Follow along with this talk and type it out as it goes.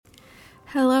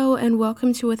Hello and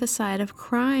welcome to With a Side of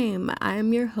Crime.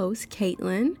 I'm your host,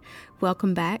 Caitlin.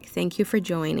 Welcome back. Thank you for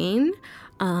joining.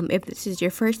 If this is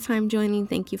your first time joining,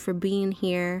 thank you for being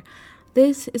here.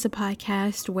 This is a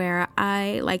podcast where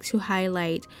I like to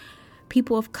highlight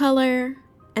people of color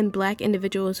and Black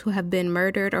individuals who have been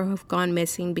murdered or have gone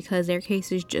missing because their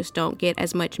cases just don't get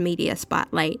as much media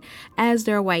spotlight as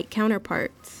their white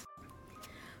counterparts.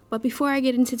 But before I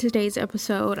get into today's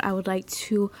episode, I would like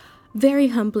to very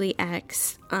humbly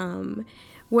ask,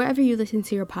 wherever you listen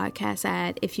to your podcast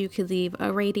at, if you could leave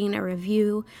a rating, a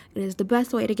review. It is the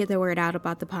best way to get the word out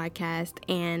about the podcast,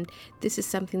 and this is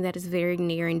something that is very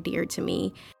near and dear to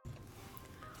me.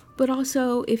 But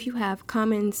also, if you have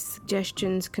comments,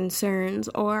 suggestions, concerns,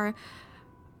 or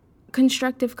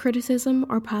constructive criticism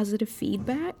or positive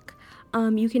feedback,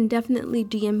 you can definitely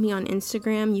DM me on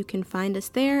Instagram. You can find us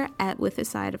there at With a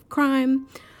Side of Crime.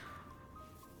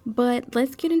 But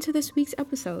let's get into this week's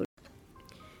episode.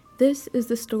 This is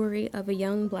the story of a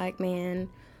young Black man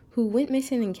who went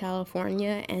missing in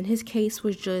California, and his case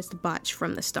was just botched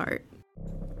from the start.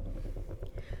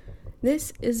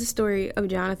 This is the story of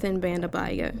Jonathan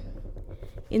Bandabaila.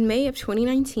 In May of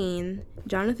 2019,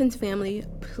 Jonathan's family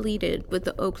pleaded with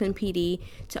the Oakland PD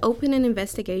to open an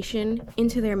investigation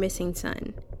into their missing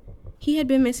son. He had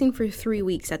been missing for 3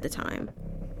 weeks at the time.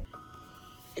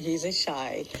 He's a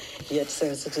shy, yet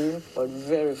sensitive, but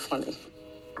very funny.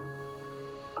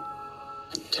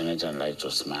 Jonathan likes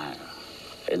to smile.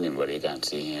 Anybody can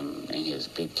see him in his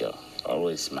picture,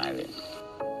 always smiling.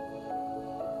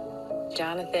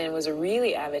 Jonathan was a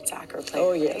really avid soccer player.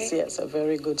 Oh, yes, a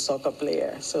very good soccer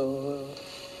player. So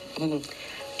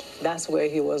that's where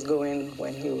he was going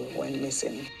when he went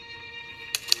missing.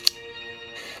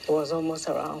 It was almost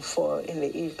around 4 in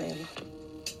the evening.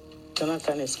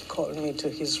 Jonathan is called me to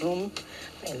his room,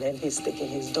 and then he's taking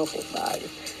his duffel bag.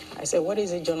 I said, "What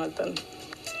is it, Jonathan?"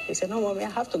 He said, "No, Mommy, I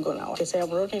have to go now." He said,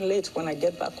 "I'm running late. When I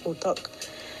get back, we'll talk."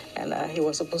 And he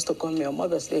was supposed to call me on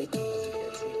Mother's Day.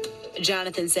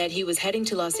 Jonathan said he was heading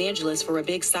to Los Angeles for a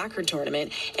big soccer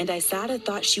tournament, and Isada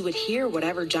thought she would hear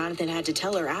whatever Jonathan had to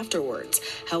tell her afterwards.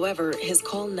 However, his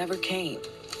call never came.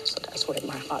 So that's when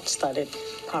my heart started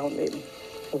pounding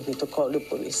for me to call the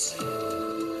police.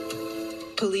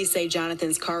 Police say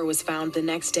Jonathan's car was found the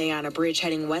next day on a bridge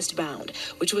heading westbound,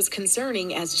 which was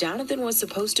concerning as Jonathan was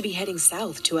supposed to be heading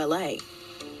south to L.A.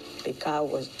 The car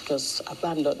was just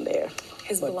abandoned there.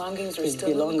 His belongings were his still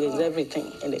belongings, in the car.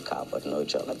 Everything in the car, but no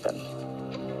Jonathan.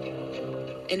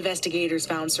 Investigators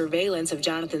found surveillance of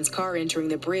Jonathan's car entering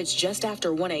the bridge just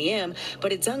after 1 a.m.,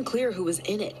 but it's unclear who was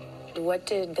in it. What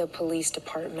did the police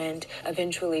department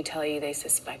eventually tell you they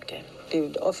suspected?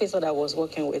 The officer that was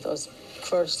working with us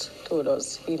first told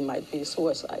us he might be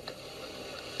suicide.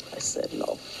 I said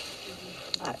no.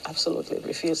 I absolutely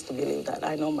refuse to believe that.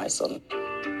 I know my son.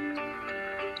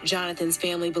 Jonathan's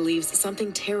family believes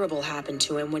something terrible happened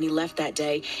to him when he left that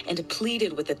day and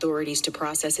pleaded with authorities to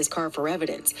process his car for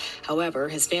evidence. However,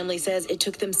 his family says it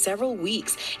took them several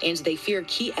weeks and they fear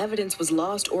key evidence was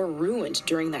lost or ruined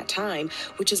during that time,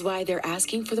 which is why they're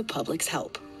asking for the public's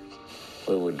help.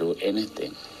 We would do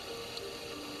anything,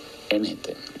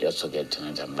 just to get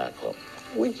Jonathan back home.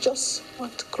 We just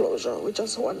want closure. We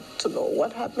just want to know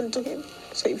what happened to him.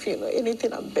 So if you know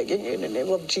anything, I'm begging you in the name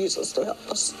of Jesus to help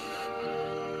us.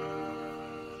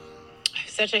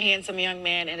 Such a handsome young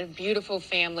man and a beautiful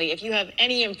family. If you have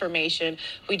any information,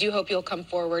 we do hope you'll come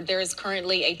forward. There is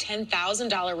currently a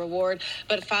 $10,000 reward,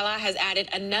 but Fala has added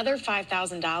another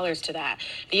 $5,000 to that.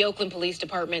 The Oakland Police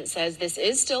Department says this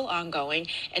is still ongoing,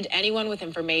 and anyone with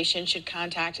information should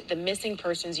contact the Missing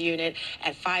Persons Unit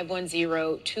at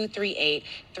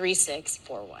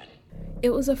 510-238-3641. It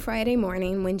was a Friday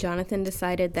morning when Jonathan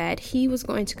decided that he was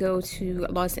going to go to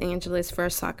Los Angeles for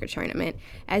a soccer tournament.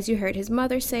 As you heard his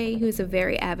mother say, he was a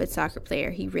very avid soccer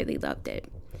player. He really loved it.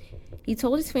 He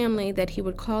told his family that he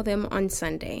would call them on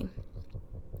Sunday.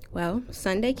 Well,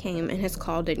 Sunday came and his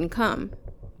call didn't come.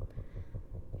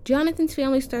 Jonathan's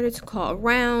family started to call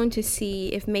around to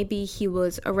see if maybe he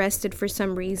was arrested for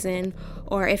some reason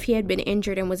or if he had been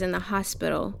injured and was in the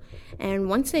hospital. And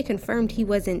once they confirmed he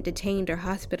wasn't detained or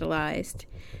hospitalized,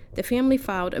 the family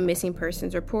filed a missing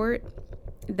persons report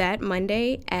that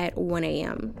Monday at 1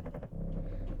 a.m.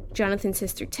 Jonathan's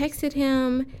sister texted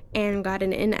him and got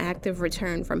an inactive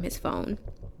return from his phone.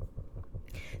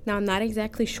 Now, I'm not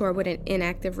exactly sure what an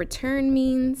inactive return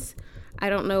means. I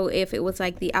don't know if it was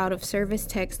like the out of service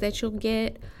text that you'll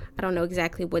get. I don't know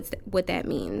exactly what that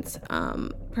means.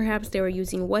 Perhaps they were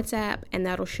using WhatsApp and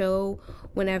that'll show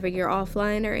whenever you're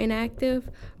offline or inactive,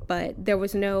 but there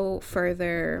was no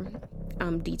further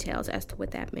details as to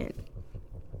what that meant.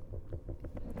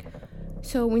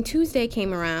 So when Tuesday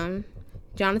came around,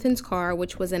 Jonathan's car,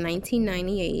 which was a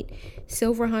 1998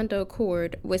 silver Honda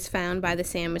Accord, was found by the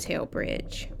San Mateo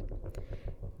Bridge.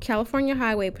 California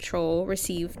Highway Patrol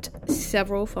received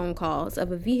several phone calls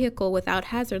of a vehicle without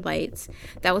hazard lights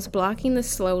that was blocking the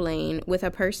slow lane with a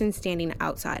person standing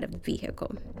outside of the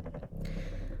vehicle.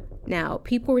 Now,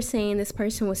 people were saying this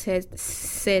person was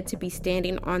said to be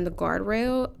standing on the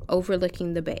guardrail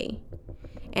overlooking the bay.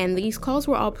 And these calls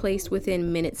were all placed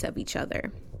within minutes of each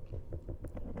other.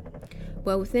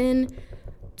 Well, within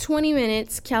 20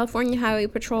 minutes, California Highway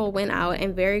Patrol went out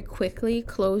and very quickly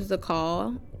closed the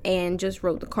call and just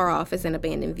wrote the car off as an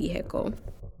abandoned vehicle.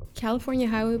 California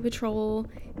Highway Patrol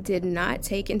did not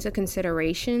take into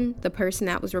consideration the person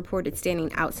that was reported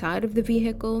standing outside of the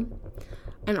vehicle.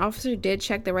 An officer did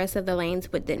check the rest of the lanes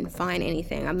but didn't find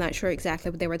anything. I'm not sure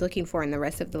exactly what they were looking for in the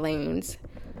rest of the lanes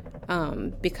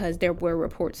because there were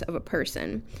reports of a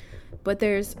person. But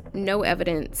there's no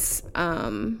evidence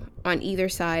on either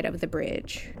side of the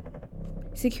bridge.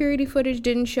 Security footage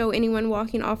didn't show anyone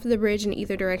walking off the bridge in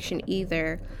either direction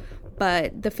either,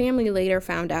 but the family later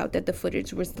found out that the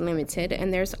footage was limited,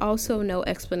 and there's also no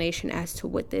explanation as to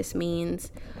what this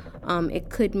means. It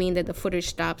could mean that the footage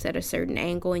stops at a certain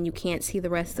angle and you can't see the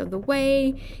rest of the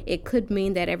way. It could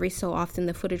mean that every so often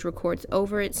the footage records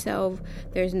over itself.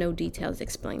 There's no details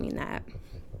explaining that.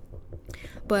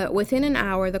 But within an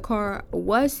hour, the car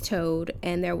was towed,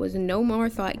 and there was no more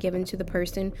thought given to the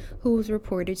person who was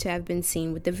reported to have been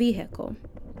seen with the vehicle.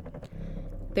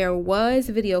 There was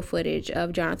video footage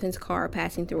of Jonathan's car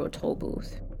passing through a toll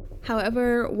booth.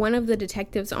 However, one of the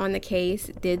detectives on the case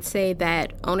did say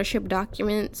that ownership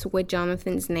documents with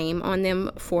Jonathan's name on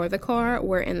them for the car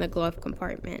were in the glove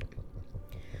compartment.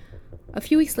 A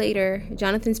few weeks later,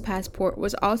 Jonathan's passport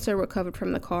was also recovered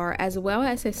from the car, as well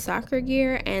as his soccer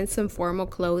gear and some formal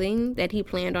clothing that he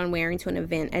planned on wearing to an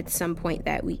event at some point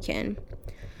that weekend.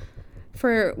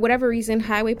 For whatever reason,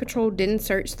 Highway Patrol didn't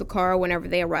search the car whenever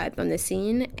they arrived on the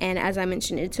scene, and as I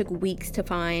mentioned, it took weeks to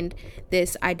find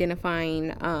this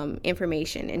identifying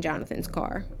information in Jonathan's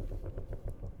car.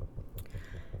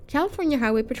 California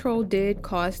Highway Patrol did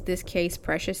cost this case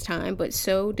precious time, but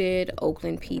so did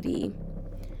Oakland PD.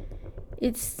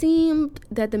 It seemed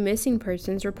that the missing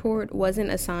persons report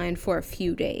wasn't assigned for a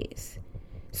few days.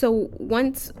 So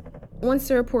once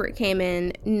the report came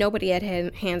in, nobody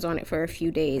had hands on it for a few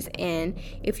days. And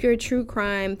if you're a true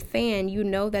crime fan, you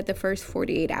know that the first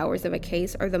 48 hours of a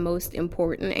case are the most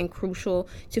important and crucial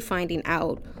to finding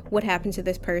out what happened to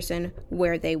this person,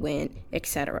 where they went,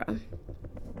 etc.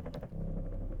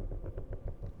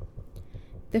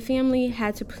 The family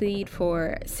had to plead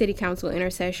for city council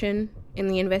intercession in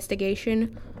the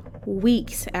investigation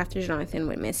weeks after Jonathan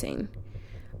went missing.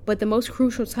 But the most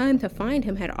crucial time to find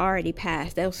him had already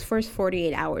passed. Those first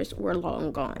 48 hours were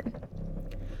long gone.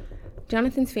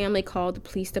 Jonathan's family called the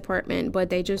police department, but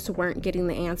they just weren't getting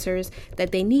the answers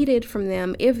that they needed from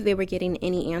them, if they were getting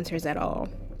any answers at all.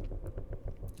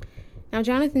 Now,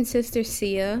 Jonathan's sister,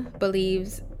 Sia,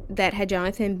 believes that had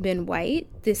Jonathan been white,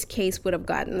 this case would have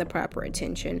gotten the proper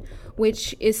attention,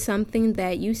 which is something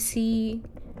that you see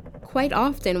quite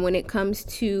often when it comes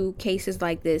to cases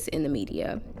like this in the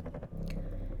media.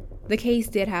 The case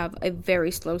did have a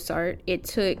very slow start. It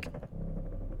took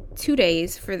 2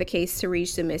 days for the case to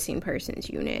reach the missing persons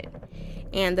unit.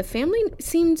 And the family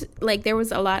seemed like there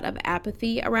was a lot of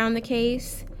apathy around the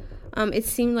case. It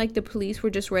seemed like the police were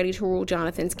just ready to rule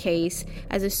Jonathan's case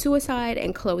as a suicide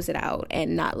and close it out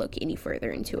and not look any further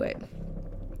into it.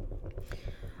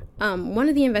 One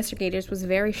of the investigators was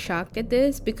very shocked at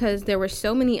this because there were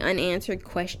so many unanswered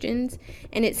questions,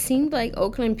 and it seemed like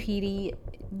Oakland PD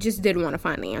just didn't want to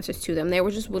find the answers to them. They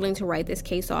were just willing to write this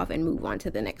case off and move on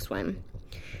to the next one.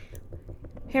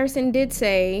 Harrison did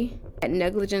say that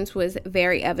negligence was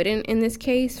very evident in this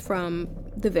case from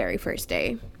the very first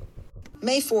day.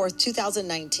 May 4th,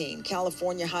 2019,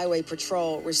 California Highway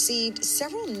Patrol received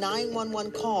several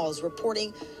 911 calls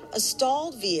reporting a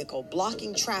stalled vehicle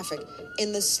blocking traffic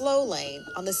in the slow lane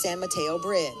on the San Mateo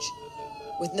Bridge.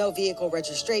 With no vehicle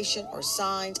registration or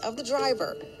signs of the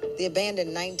driver, the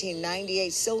abandoned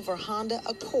 1998 silver Honda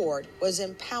Accord was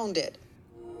impounded.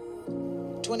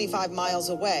 25 miles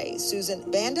away, Susan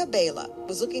Bandabaila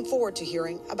was looking forward to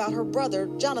hearing about her brother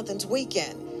Jonathan's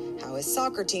weekend, how his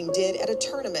soccer team did at a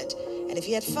tournament, and if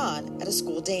he had fun at a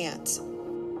school dance.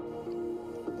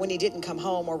 When he didn't come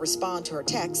home or respond to her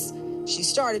texts, she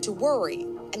started to worry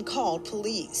and called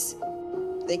police.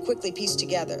 They quickly pieced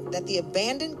together that the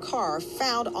abandoned car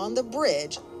found on the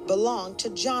bridge belonged to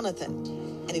Jonathan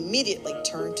and immediately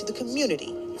turned to the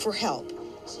community for help.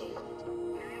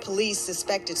 Police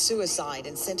suspected suicide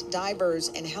and sent divers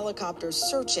and helicopters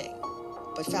searching.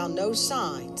 but found no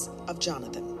signs of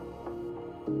Jonathan.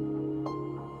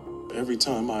 Every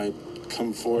time I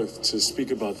come forth to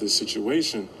speak about this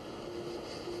situation,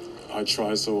 I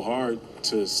try so hard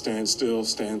to stand still,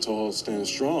 stand tall, stand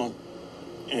strong,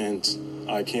 and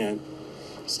I can't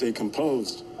stay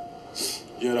composed.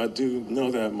 Yet I do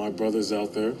know that my brother's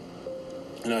out there,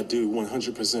 and I do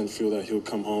 100% feel that he'll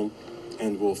come home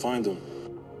and we'll find him.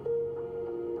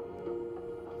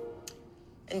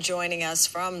 And joining us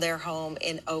from their home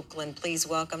in Oakland, please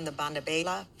welcome the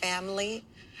Bandabaila family.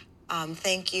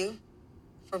 Thank you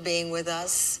for being with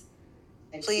us.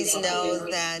 Please know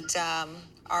that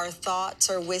our thoughts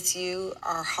are with you,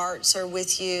 our hearts are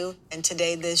with you, and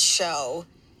today this show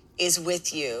is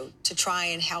with you to try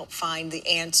and help find the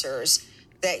answers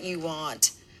that you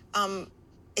want.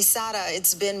 Isada,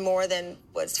 it's been more than,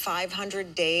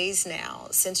 500 days now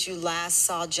since you last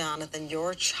saw Jonathan,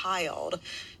 your child.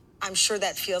 I'm sure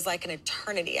that feels like an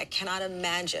eternity. I cannot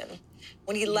imagine.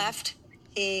 When he left,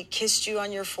 he kissed you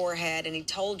on your forehead and he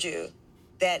told you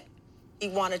that he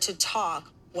wanted to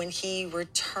talk when he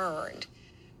returned.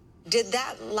 Did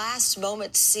that last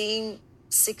moment seem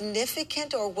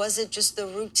significant, or was it just the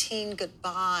routine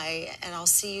goodbye and I'll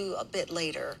see you a bit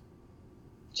later?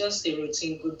 Just a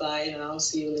routine goodbye and I'll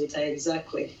see you later,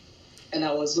 exactly. And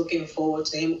I was looking forward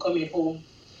to him coming home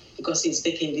because he's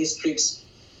taking these trips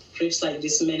like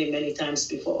this many times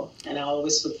before. And I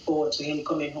always look forward to him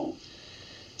coming home.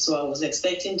 So I was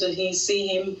expecting to see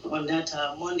him on that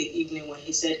Monday evening when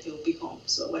he said he'll be home.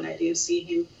 So when I didn't see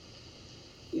him,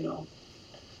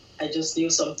 I just knew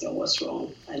something was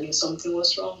wrong. I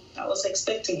was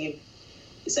expecting him.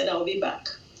 He said, I'll be back.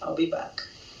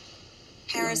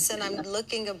 Harrison, I'm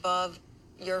looking above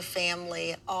your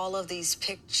family, all of these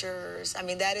pictures. I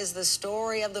mean, that is the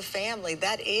story of the family.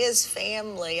 That is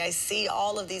family. I see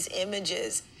all of these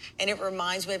images, and it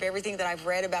reminds me of everything that I've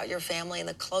read about your family and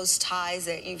the close ties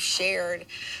that you've shared.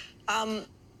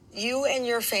 You and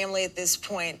your family at this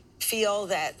point feel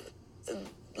that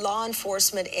law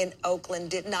enforcement in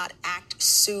Oakland did not act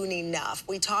soon enough.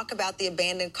 We talk about the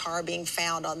abandoned car being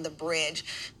found on the bridge.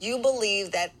 You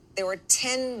believe that there were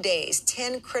 10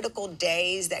 critical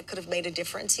days that could have made a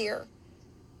difference here?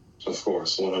 Of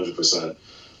course, 100%.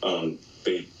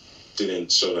 They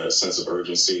didn't show that sense of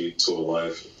urgency to a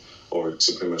life or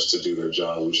to pretty much to do their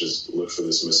job, which is look for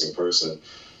this missing person.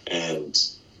 And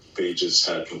they just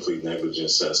had complete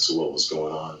negligence as to what was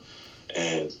going on.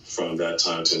 And from that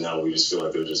time to now, we just feel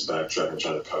like they're just backtracking,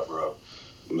 trying to cover up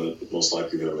most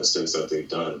likely their mistakes that they've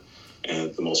done.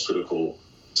 And the most critical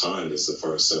time is the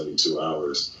first 72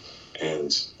 hours.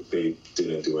 And they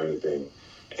didn't do anything.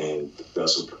 And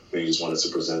that's what they just wanted to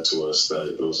present to us, that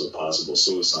it was a possible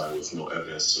suicide with no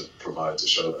evidence to provide to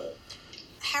show that.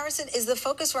 Harrison, is the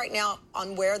focus right now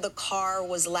on where the car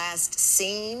was last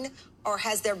seen, or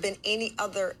has there been any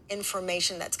other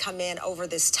information that's come in over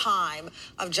this time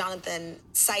of Jonathan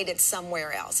sighted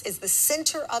somewhere else? Is the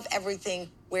center of everything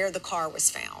where the car was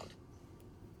found?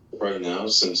 Right now,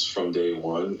 since from day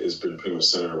one, it's been pretty much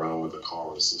centered around where the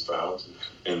car was found,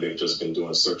 and they've just been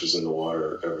doing searches in the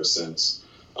water ever since.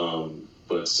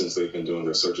 But since they've been doing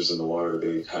their searches in the water,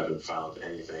 they haven't found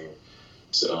anything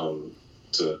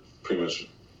to pretty much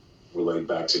relate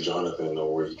back to Jonathan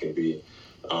or where he can be.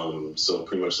 So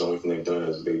pretty much the only thing they've done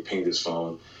is they pinged his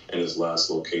phone, and his last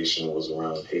location was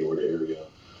around Hayward area.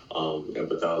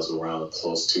 But that was around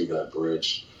close to that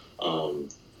bridge.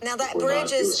 Now that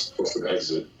bridge is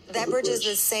exit. That bridge is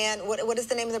the what is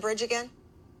the name of the bridge again?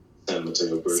 San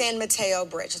Mateo Bridge. San Mateo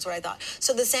Bridge, that's what I thought.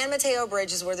 So the San Mateo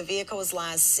Bridge is where the vehicle was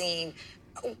last seen.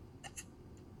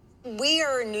 We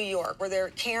are in New York, where there are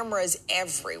cameras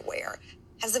everywhere.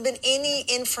 Has there been any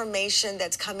information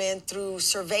that's come in through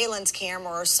surveillance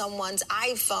camera or someone's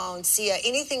iPhone, Sia,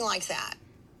 anything like that?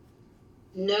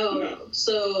 No.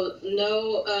 So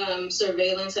no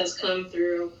surveillance has come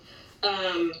through.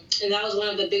 And that was one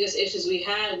of the biggest issues we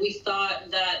had. We thought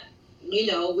that,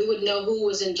 we would know who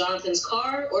was in Jonathan's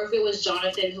car, or if it was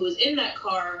Jonathan who was in that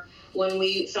car when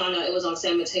we found out it was on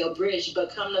San Mateo Bridge.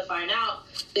 But come to find out,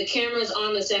 the cameras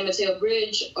on the San Mateo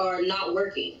Bridge are not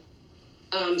working.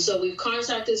 So we've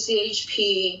contacted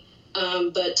CHP,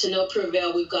 but to no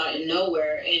prevail, we've gotten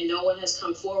nowhere. And no one has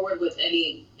come forward with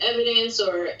any evidence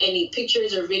or any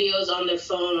pictures or videos on their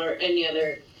phone or any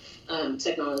other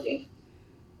technology.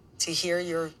 To hear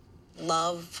your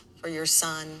love for your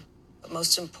son, but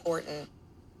most important,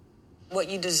 what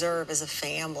you deserve as a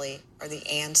family are the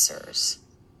answers.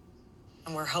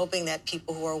 And we're hoping that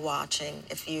people who are watching,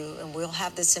 and we'll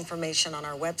have this information on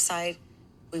our website,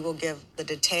 we will give the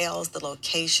details, the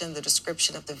location, the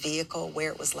description of the vehicle,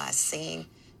 where it was last seen.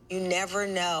 You never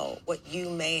know what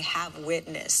you may have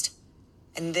witnessed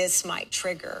and this might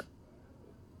trigger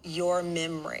your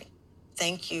memory.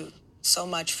 Thank you so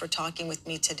much for talking with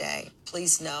me today.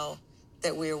 Please know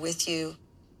that we are with you,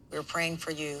 we're praying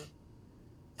for you,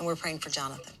 and we're praying for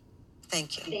Jonathan.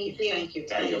 Thank you. Thank you.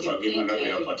 Thank you for giving us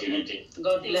the opportunity.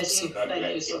 God bless you. God Thank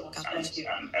you bless so you. much. Thank you.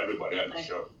 And everybody on the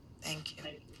show. Thank you.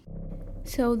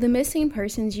 So the missing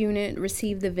persons unit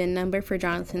received the VIN number for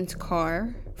Jonathan's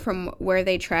car from where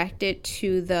they tracked it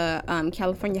to the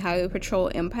California Highway Patrol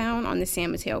impound on the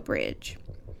San Mateo Bridge.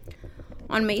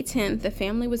 On May 10th, the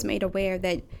family was made aware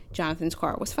that Jonathan's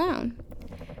car was found.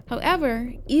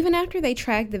 However, even after they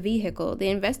tracked the vehicle, the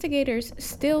investigators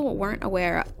still weren't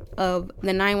aware of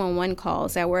the 911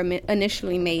 calls that were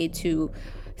initially made to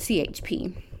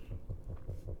CHP.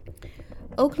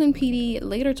 Oakland PD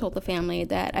later told the family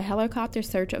that a helicopter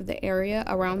search of the area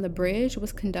around the bridge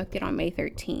was conducted on May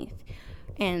 13th,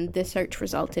 and the search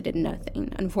resulted in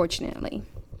nothing, unfortunately.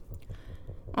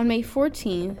 On May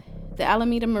 14th, the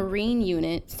Alameda Marine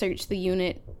Unit searched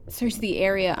the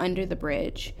area under the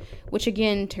bridge, which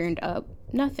again turned up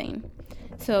nothing.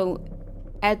 So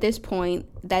at this point,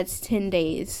 that's 10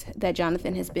 days that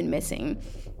Jonathan has been missing.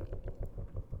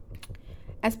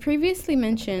 As previously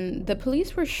mentioned, the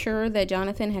police were sure that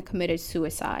Jonathan had committed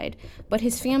suicide, but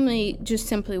his family just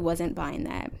simply wasn't buying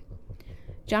that.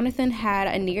 Jonathan had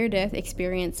a near-death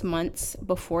experience months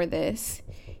before this.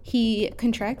 He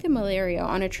contracted malaria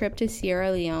on a trip to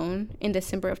Sierra Leone in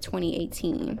December of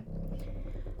 2018.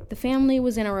 The family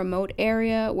was in a remote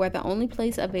area where the only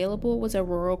place available was a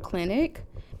rural clinic,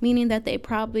 meaning that they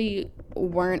probably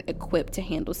weren't equipped to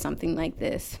handle something like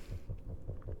this.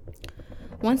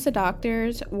 Once the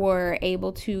doctors were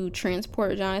able to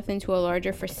transport Jonathan to a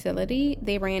larger facility,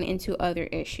 they ran into other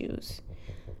issues.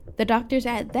 The doctors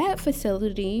at that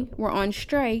facility were on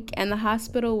strike, and the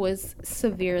hospital was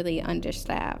severely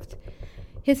understaffed.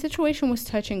 His situation was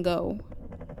touch and go.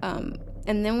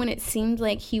 And then when it seemed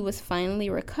like he was finally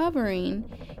recovering,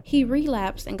 he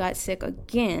relapsed and got sick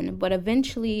again, but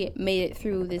eventually made it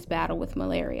through this battle with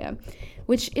malaria,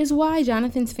 which is why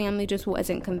Jonathan's family just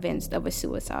wasn't convinced of a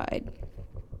suicide.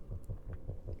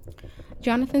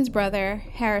 Jonathan's brother,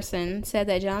 Harrison, said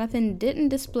that Jonathan didn't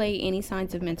display any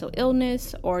signs of mental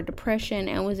illness or depression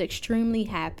and was extremely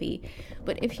happy.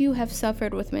 But if you have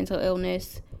suffered with mental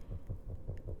illness,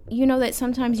 you know that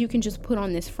sometimes you can just put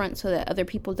on this front so that other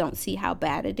people don't see how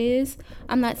bad it is.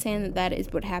 I'm not saying that that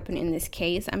is what happened in this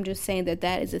case. I'm just saying that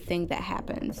that is a thing that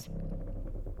happens.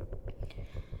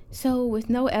 So, with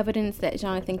no evidence that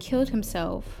Jonathan killed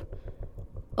himself,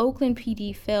 Oakland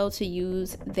PD failed to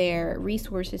use their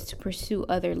resources to pursue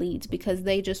other leads because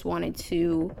they just wanted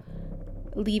to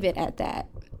leave it at that.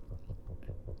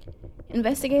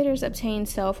 Investigators obtained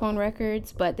cell phone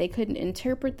records, but they couldn't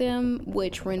interpret them,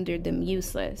 which rendered them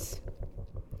useless.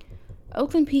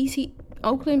 Oakland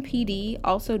PD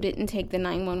also didn't take the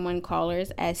 911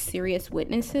 callers as serious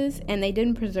witnesses, and they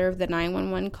didn't preserve the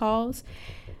 911 calls,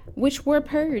 which were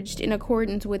purged in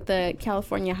accordance with the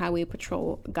California Highway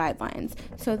Patrol guidelines.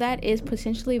 So that is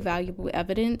potentially valuable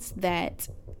evidence that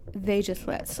they just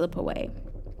let slip away.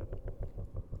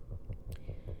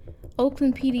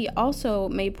 Oakland PD also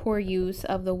made poor use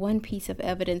of the one piece of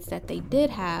evidence that they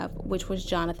did have, which was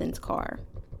Jonathan's car.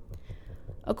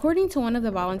 According to one of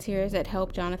the volunteers that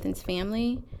helped Jonathan's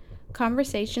family,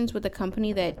 conversations with the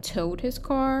company that towed his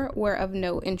car were of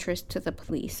no interest to the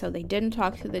police, so they didn't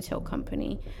talk to the tow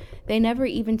company. They never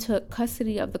even took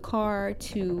custody of the car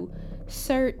to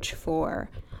search for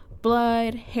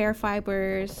blood, hair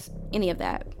fibers, any of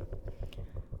that.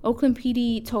 Oakland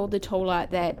PD told the tow lot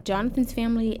that Jonathan's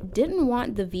family didn't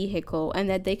want the vehicle and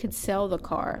that they could sell the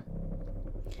car.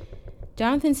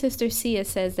 Jonathan's sister Sia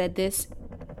says that this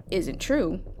isn't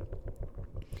true.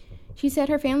 She said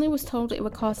her family was told it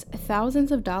would cost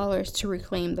thousands of dollars to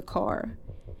reclaim the car.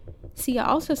 Sia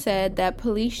also said that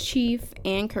Police Chief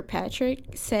Ann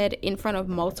Kirkpatrick said in front of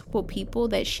multiple people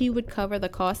that she would cover the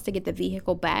cost to get the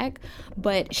vehicle back,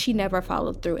 but she never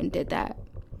followed through and did that.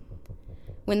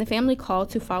 When the family called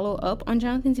to follow up on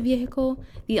Jonathan's vehicle,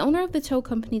 the owner of the tow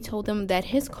company told them that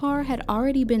his car had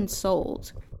already been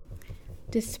sold.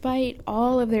 Despite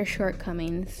all of their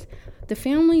shortcomings, the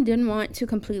family didn't want to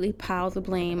completely pile the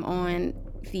blame on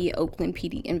the Oakland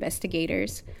PD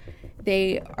investigators.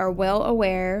 They are well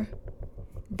aware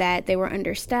that they were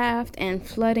understaffed and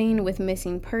flooding with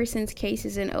missing persons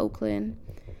cases in Oakland.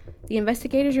 The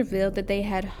investigators revealed that they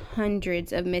had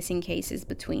hundreds of missing cases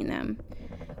between them,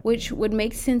 which would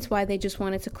make sense why they just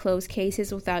wanted to close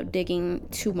cases without digging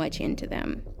too much into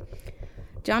them.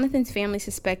 Jonathan's family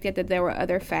suspected that there were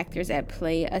other factors at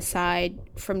play aside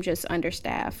from just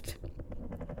understaffed.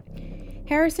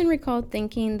 Harrison recalled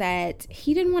thinking that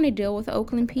he didn't want to deal with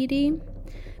Oakland PD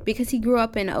because he grew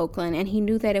up in Oakland and he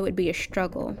knew that it would be a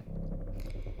struggle.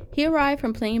 He arrived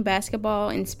from playing basketball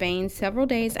in Spain several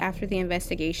days after the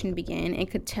investigation began and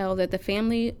could tell that the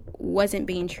family wasn't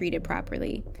being treated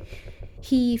properly.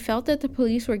 He felt that the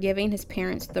police were giving his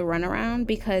parents the runaround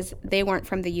because they weren't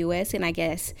from the U.S., and I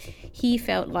guess he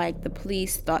felt like the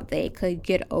police thought they could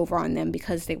get over on them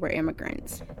because they were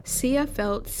immigrants. Sia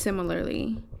felt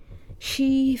similarly.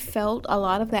 She felt a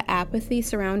lot of the apathy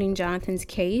surrounding Jonathan's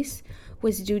case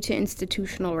was due to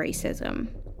institutional racism.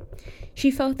 She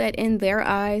felt that in their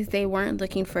eyes, they weren't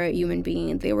looking for a human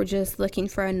being. They were just looking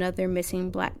for another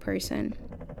missing Black person.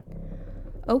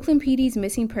 Oakland PD's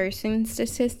missing person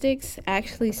statistics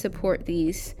actually support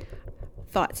these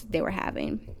thoughts they were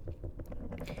having.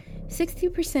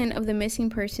 60% of the missing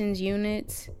persons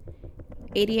units,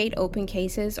 88 open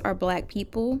cases, are Black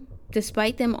people,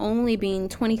 despite them only being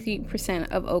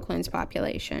 23% of Oakland's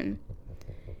population.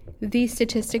 These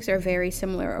statistics are very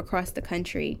similar across the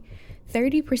country.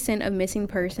 30% of missing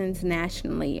persons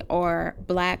nationally are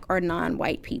Black or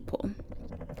non-white people.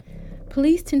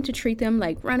 Police tend to treat them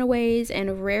like runaways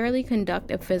and rarely conduct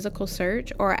a physical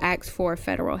search or ask for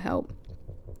federal help.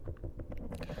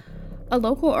 A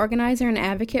local organizer and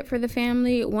advocate for the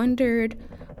family wondered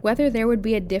whether there would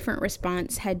be a different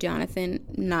response had Jonathan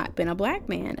not been a Black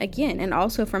man, again, and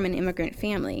also from an immigrant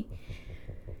family.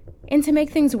 And to make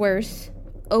things worse,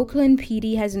 Oakland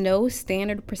PD has no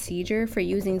standard procedure for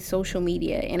using social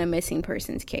media in a missing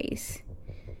persons case.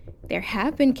 There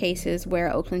have been cases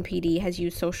where Oakland PD has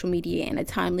used social media in a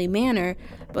timely manner,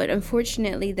 but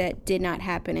unfortunately that did not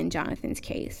happen in Jonathan's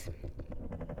case.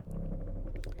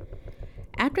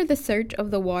 After the search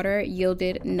of the water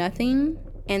yielded nothing,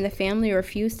 and the family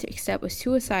refused to accept a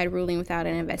suicide ruling without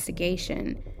an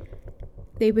investigation,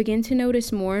 they began to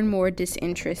notice more and more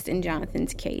disinterest in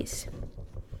Jonathan's case.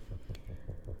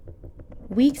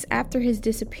 Weeks after his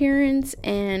disappearance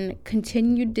and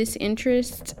continued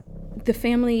disinterest, the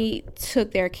family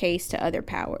took their case to other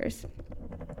powers.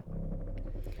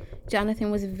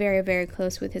 Jonathan was very, very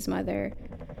close with his mother.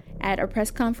 At a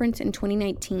press conference in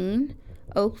 2019,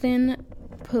 Oakland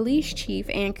Police Chief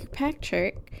Ann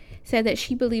Kirkpatrick said that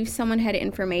she believed someone had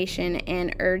information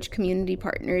and urged community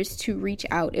partners to reach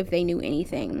out if they knew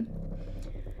anything.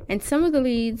 And some of the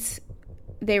leads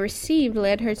they received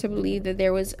led her to believe that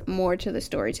there was more to the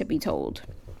story to be told.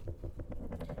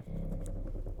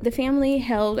 The family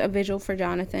held a vigil for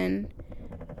Jonathan.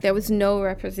 There was no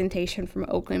representation from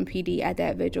Oakland PD at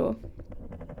that vigil.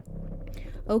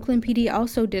 Oakland PD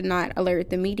also did not alert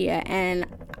the media, and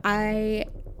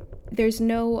there's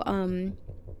no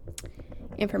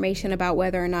information about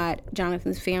whether or not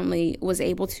Jonathan's family was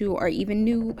able to or even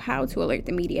knew how to alert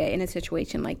the media in a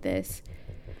situation like this.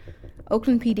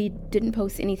 Oakland PD didn't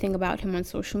post anything about him on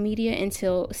social media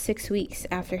until 6 weeks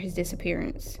after his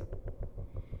disappearance.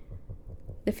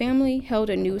 The family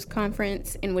held a news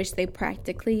conference in which they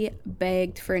practically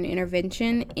begged for an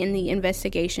intervention in the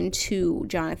investigation to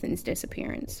Jonathan's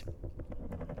disappearance.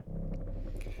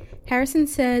 Harrison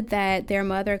said that their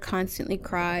mother constantly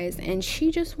cries and she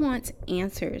just wants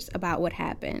answers about what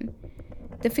happened.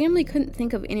 The family couldn't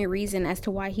think of any reason as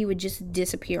to why he would just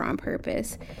disappear on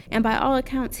purpose, and by all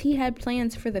accounts, he had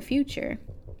plans for the future.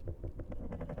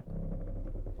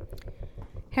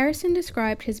 Harrison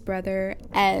described his brother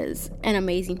as an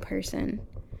amazing person,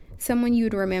 someone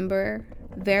you'd remember,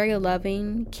 very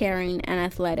loving, caring, and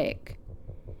athletic.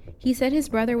 He said his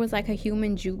brother was like a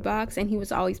human jukebox and he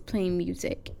was always playing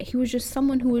music. He was just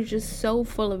someone who was just so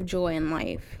full of joy in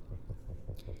life.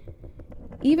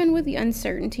 Even with the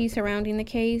uncertainty surrounding the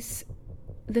case,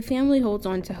 the family holds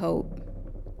on to hope.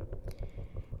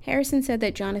 Harrison said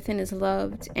that Jonathan is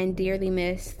loved and dearly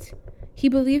missed. He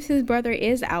believes his brother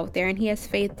is out there and he has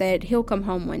faith that he'll come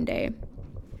home one day.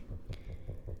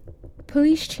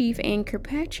 Police Chief Ann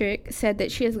Kirkpatrick said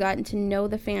that she has gotten to know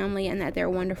the family and that they're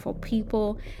wonderful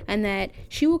people and that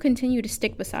she will continue to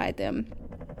stick beside them.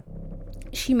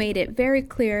 She made it very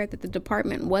clear that the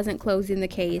department wasn't closing the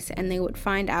case and they would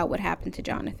find out what happened to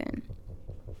Jonathan.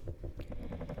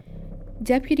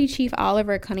 Deputy Chief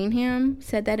Oliver Cunningham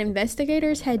said that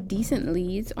investigators had decent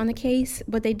leads on the case,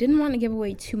 but they didn't want to give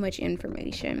away too much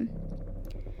information.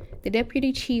 The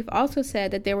deputy chief also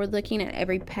said that they were looking at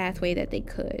every pathway that they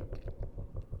could.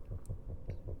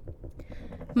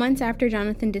 Months after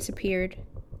Jonathan disappeared,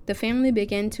 the family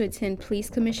began to attend police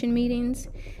commission meetings,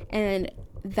 and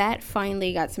that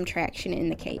finally got some traction in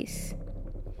the case.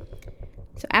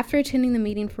 So after attending the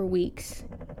meeting for weeks,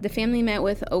 the family met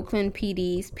with Oakland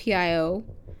PD's PIO,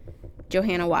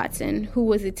 Johanna Watson, who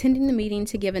was attending the meeting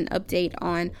to give an update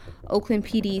on Oakland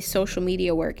PD's social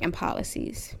media work and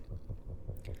policies.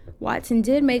 Watson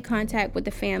did make contact with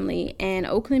the family, and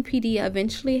Oakland PD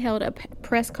eventually held a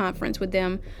press conference with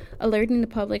them, alerting the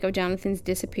public of Jonathan's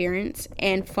disappearance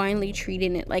and finally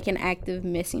treating it like an active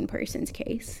missing persons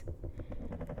case.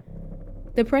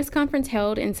 The press conference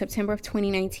held in September of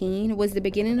 2019 was the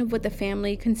beginning of what the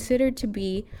family considered to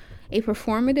be a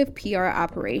performative PR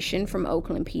operation from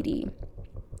Oakland PD.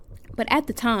 But at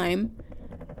the time,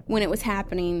 when it was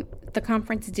happening, the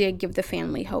conference did give the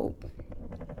family hope.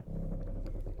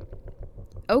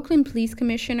 Oakland Police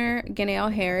Commissioner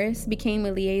Ganelle Harris became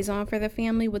a liaison for the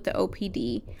family with the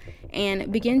OPD and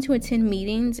began to attend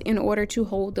meetings in order to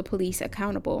hold the police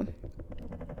accountable.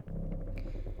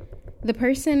 The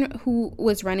person who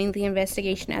was running the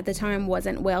investigation at the time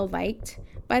wasn't well liked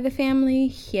by the family.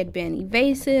 He had been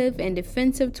evasive and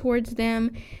defensive towards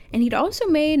them, and he'd also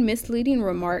made misleading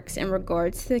remarks in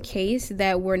regards to the case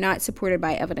that were not supported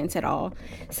by evidence at all,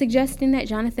 suggesting that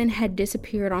Jonathan had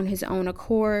disappeared on his own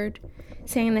accord,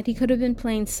 saying that he could have been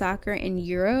playing soccer in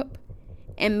Europe,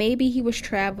 and maybe he was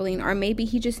traveling, or maybe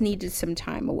he just needed some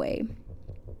time away.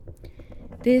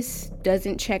 This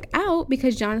doesn't check out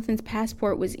because Jonathan's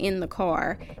passport was in the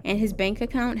car, and his bank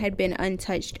account had been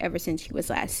untouched ever since he was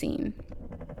last seen.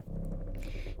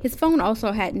 His phone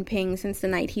also hadn't pinged since the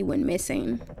night he went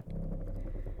missing.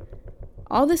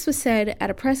 All this was said at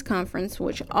a press conference,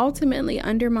 which ultimately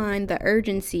undermined the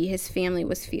urgency his family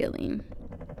was feeling.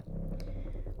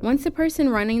 Once the person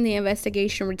running the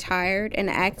investigation retired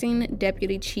and acting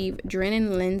Deputy Chief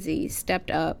Drennan Lindsay stepped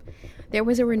up, there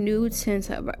was a renewed sense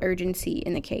of urgency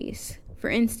in the case. For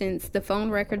instance, the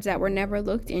phone records that were never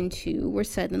looked into were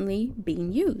suddenly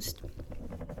being used.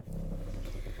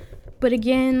 But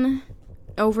again,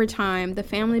 over time, the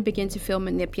family began to feel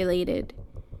manipulated.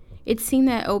 It seemed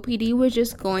that OPD was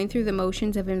just going through the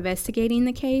motions of investigating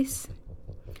the case.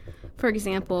 For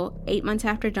example, 8 months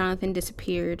after Jonathan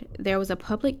disappeared, there was a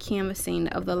public canvassing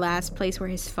of the last place where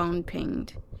his phone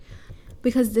pinged.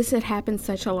 Because this had happened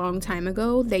such a long time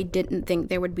ago, they didn't think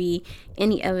there would be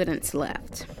any evidence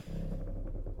left.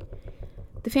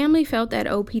 The family felt that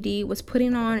OPD was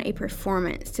putting on a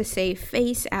performance to save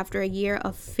face after a year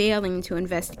of failing to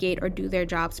investigate or do their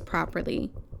jobs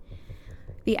properly.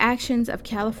 The actions of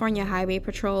California Highway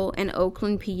Patrol and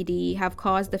Oakland PD have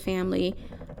caused the family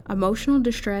emotional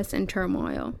distress and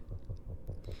turmoil.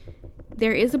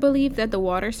 There is a belief that the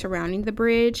water surrounding the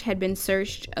bridge had been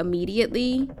searched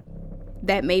immediately,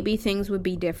 that maybe things would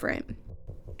be different.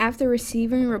 After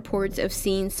receiving reports of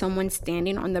seeing someone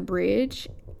standing on the bridge,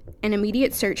 an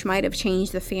immediate search might have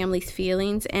changed the family's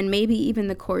feelings and maybe even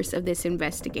the course of this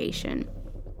investigation.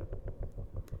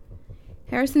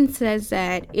 Harrison says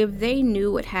that if they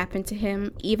knew what happened to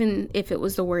him, even if it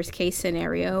was the worst case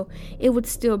scenario, it would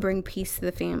still bring peace to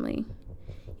the family.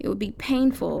 It would be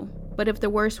painful, but if the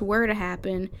worst were to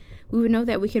happen, we would know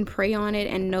that we can pray on it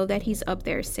and know that he's up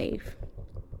there safe.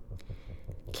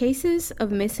 Cases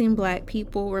of missing Black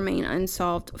people remain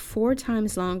unsolved 4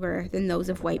 times longer than those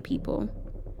of white people.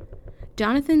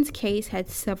 Jonathan's case had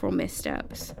several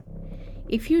missteps.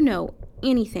 If you know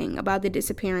anything about the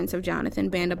disappearance of Jonathan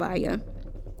Bandabaila,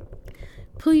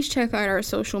 please check out our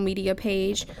social media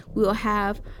page. We will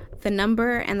have the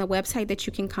number and the website that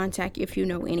you can contact if you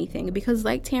know anything. Because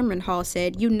like Tamron Hall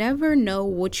said, you never know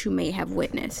what you may have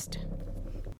witnessed.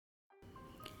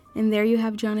 And there you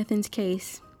have Jonathan's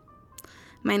case.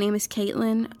 My name is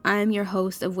Caitlin. I am your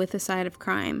host of With a Side of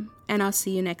Crime, and I'll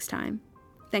see you next time.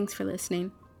 Thanks for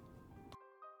listening.